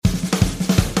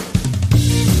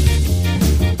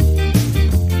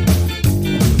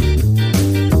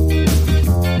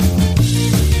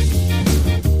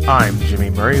I'm Jimmy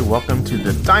Murray. Welcome to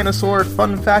the Dinosaur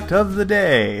Fun Fact of the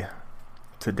Day.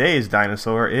 Today's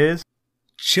dinosaur is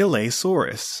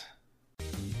Chilesaurus.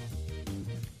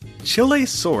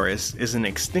 Chilesaurus is an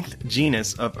extinct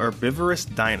genus of herbivorous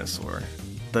dinosaur.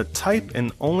 The type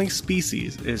and only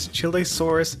species is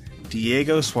Chilesaurus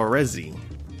diegosuarezi.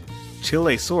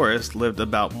 Chilesaurus lived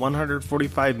about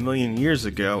 145 million years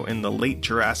ago in the late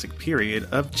Jurassic period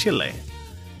of Chile.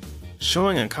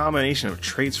 Showing a combination of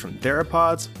traits from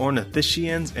theropods,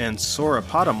 ornithischians, and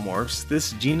sauropodomorphs,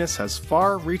 this genus has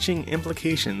far-reaching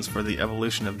implications for the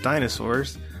evolution of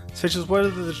dinosaurs, such as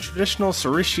whether the traditional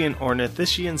Saurischian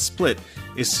ornithischian split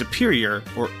is superior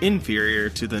or inferior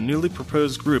to the newly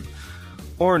proposed group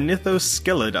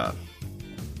Ornithoscelida.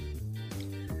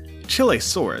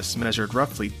 Chilesaurus measured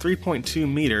roughly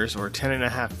 3.2 meters or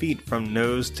 10.5 feet from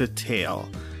nose to tail.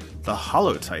 The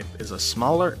holotype is a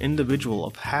smaller individual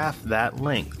of half that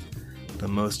length. The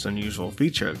most unusual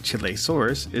feature of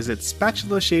Chilesaurus is its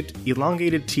spatula-shaped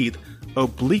elongated teeth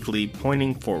obliquely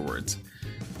pointing forwards.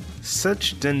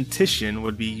 Such dentition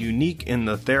would be unique in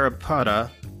the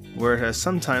theropoda, where it has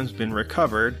sometimes been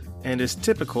recovered, and is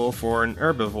typical for an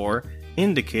herbivore,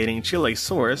 indicating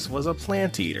Chilesaurus was a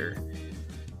plant eater.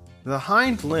 The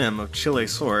hind limb of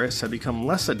Chilesaurus had become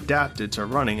less adapted to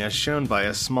running, as shown by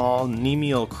a small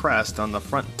nemial crest on the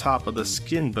front top of the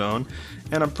skin bone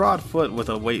and a broad foot with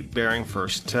a weight-bearing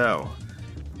first toe.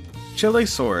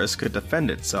 Chilesaurus could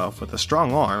defend itself with a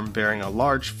strong arm bearing a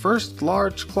large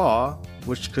claw,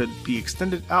 which could be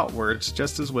extended outwards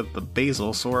just as with the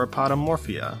basal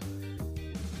sauropodomorphia.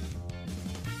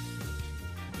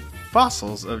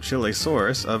 Fossils of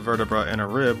Chilesaurus, a vertebra and a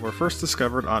rib, were first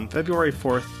discovered on February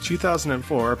 4,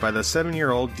 2004 by the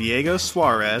 7-year-old Diego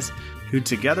Suarez, who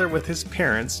together with his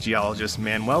parents, geologist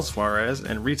Manuel Suarez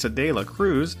and Rita de la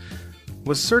Cruz,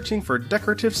 was searching for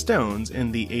decorative stones in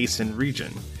the Asen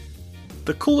region.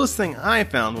 The coolest thing I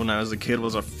found when I was a kid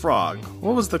was a frog.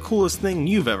 What was the coolest thing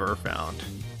you've ever found?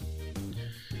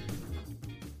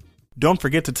 Don't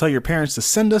forget to tell your parents to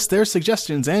send us their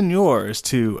suggestions and yours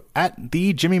to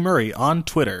 @TheJimmyMurray on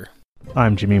Twitter.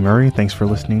 I'm Jimmy Murray. Thanks for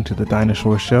listening to The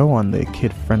Dinosaur Show on the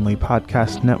Kid Friendly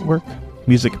Podcast Network.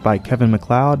 Music by Kevin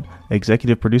MacLeod.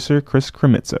 Executive producer Chris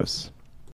Kremitzos.